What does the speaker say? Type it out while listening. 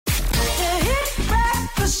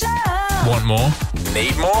Want more?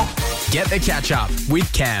 Need more? Get the catch up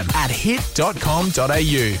with Cam at hit.com.au.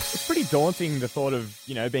 It's pretty daunting, the thought of,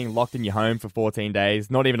 being locked in your home for 14 days,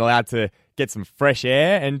 not even allowed to get some fresh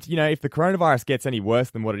air. And, if the coronavirus gets any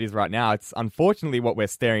worse than what it is right now, it's unfortunately what we're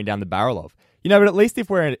staring down the barrel of. But at least if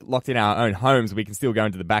we're locked in our own homes, we can still go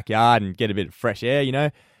into the backyard and get a bit of fresh air,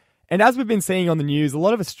 And as we've been seeing on the news, a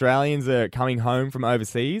lot of Australians are coming home from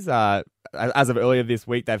overseas. As of earlier this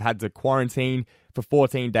week, they've had to quarantine for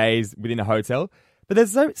 14 days within a hotel. But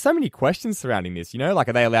there's so many questions surrounding this, Like,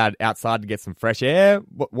 are they allowed outside to get some fresh air?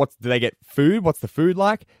 Do they get food? What's the food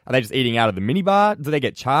like? Are they just eating out of the minibar? Do they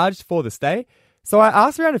get charged for the stay? So I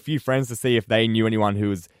asked around a few friends to see if they knew anyone who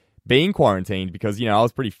was being quarantined because, I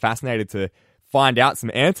was pretty fascinated to find out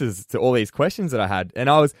some answers to all these questions that I had. And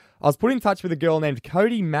I was put in touch with a girl named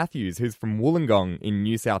Cody Mathews, who's from Wollongong in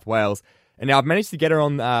New South Wales. And now I've managed to get her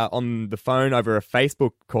on the phone over a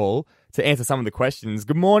Facebook call to answer some of the questions.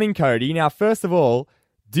 Good morning, Cody. Now, first of all,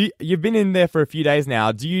 you've been in there for a few days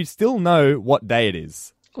now. Do you still know what day it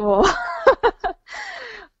is? Oh,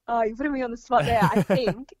 you're putting me on the spot there. I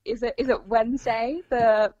think is it Wednesday,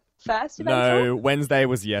 the 1st of April? No, Wednesday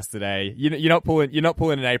was yesterday. You're not pulling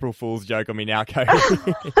an April Fool's joke on me now, Cody.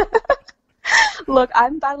 Look,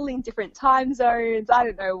 I'm battling different time zones. I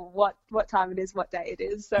don't know what time it is, what day it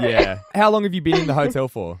is. So. Yeah. How long have you been in the hotel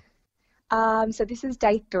for? So this is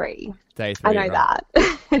day 3. Day 3. I know right.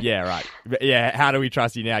 that. Yeah, right. Yeah, how do we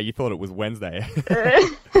trust you now? You thought it was Wednesday.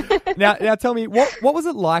 Now tell me, what was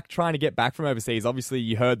it like trying to get back from overseas? Obviously,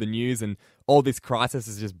 you heard the news and all this crisis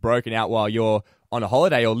has just broken out while you're on a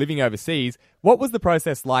holiday or living overseas. What was the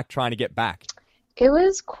process like trying to get back? It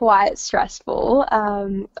was quite stressful.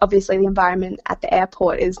 Obviously, the environment at the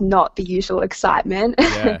airport is not the usual excitement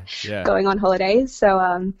going on holidays.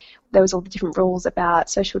 So there was all the different rules about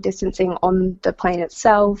social distancing on the plane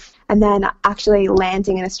itself. And then actually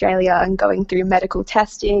landing in Australia and going through medical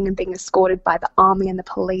testing and being escorted by the army and the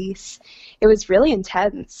police. It was really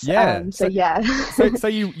intense. Yeah. So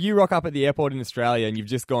you rock up at the airport in Australia and you've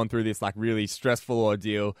just gone through this like really stressful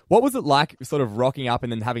ordeal. What was it like sort of rocking up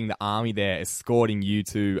and then having the army there escorting you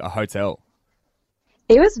to a hotel?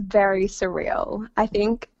 It was very surreal. I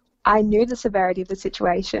think I knew the severity of the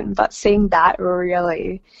situation, but seeing that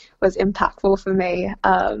really was impactful for me.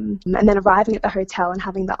 And then arriving at the hotel and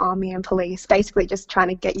having the army and police basically just trying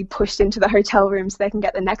to get you pushed into the hotel room so they can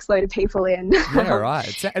get the next load of people in. Yeah, right.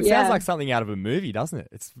 It sounds like something out of a movie, doesn't it?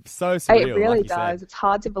 It's so surreal. It really like does. Said. It's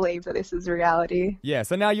hard to believe that this is reality. Yeah.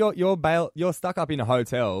 So now you're stuck up in a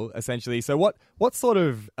hotel essentially. So what sort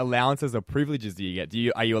of allowances or privileges do you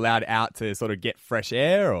get? Are you allowed out to sort of get fresh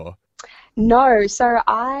air or? No, so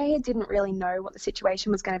I didn't really know what the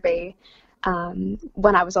situation was going to be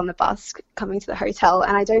when I was on the bus coming to the hotel,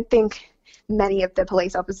 and I don't think many of the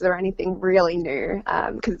police officers or anything really knew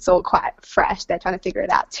because it's all quite fresh. They're trying to figure it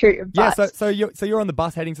out too. But... Yeah, so you're on the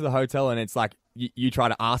bus heading to the hotel, and it's like you try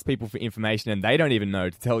to ask people for information, and they don't even know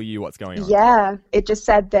to tell you what's going on. Yeah, it just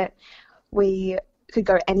said that we could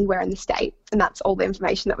go anywhere in the state, and that's all the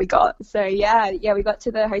information that we got. So yeah, we got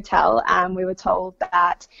to the hotel, and we were told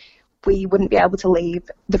that we wouldn't be able to leave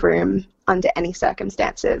the room under any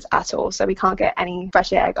circumstances at all. So we can't get any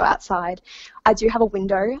fresh air, go outside. I do have a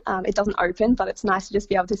window. It doesn't open, but it's nice to just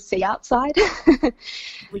be able to see outside.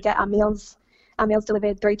 We get our meals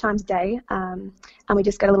delivered 3 times a day. And we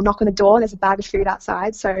just get a little knock on the door and there's a bag of food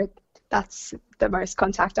outside. So that's the most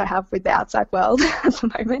contact I have with the outside world at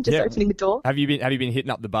the moment, just opening the door. Have you been hitting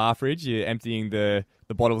up the bar fridge? You're emptying the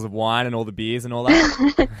bottles of wine and all the beers and all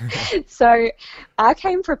that? So I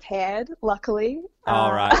came prepared, luckily.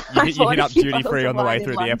 Oh, right. You hit up duty free on the way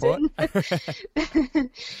through the airport?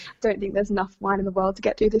 Don't think there's enough wine in the world to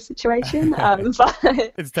get through this situation. But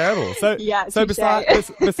it's terrible. So, yeah, so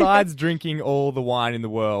besides drinking all the wine in the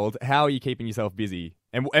world, how are you keeping yourself busy?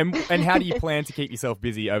 And how do you plan to keep yourself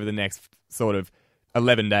busy over the next sort of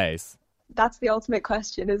 11 days? That's the ultimate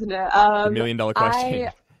question, isn't it? The $1 million question.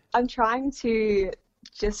 I'm trying to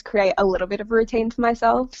just create a little bit of a routine for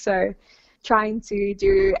myself. So trying to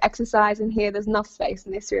do exercise in here. There's enough space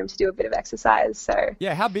in this room to do a bit of exercise. So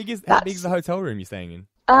yeah, how big is the hotel room you're staying in?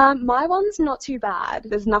 My one's not too bad.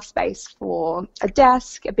 There's enough space for a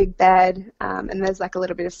desk, a big bed, and there's like a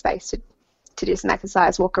little bit of space to do some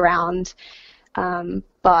exercise, walk around.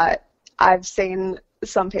 But I've seen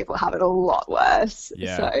some people have it a lot worse.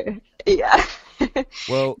 Yeah. So yeah.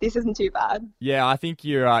 Well, this isn't too bad. Yeah, I think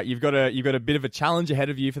you've got a bit of a challenge ahead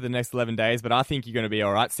of you for the next 11 days, but I think you're going to be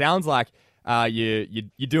all right. Sounds like you're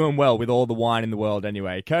doing well with all the wine in the world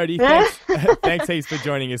anyway. Cody, thanks heaps for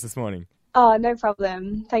joining us this morning. Oh, no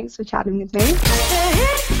problem. Thanks for chatting with me.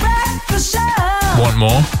 Want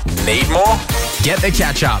more? Need more? Get the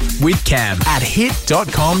catch up with Cam at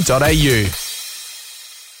hit.com.au.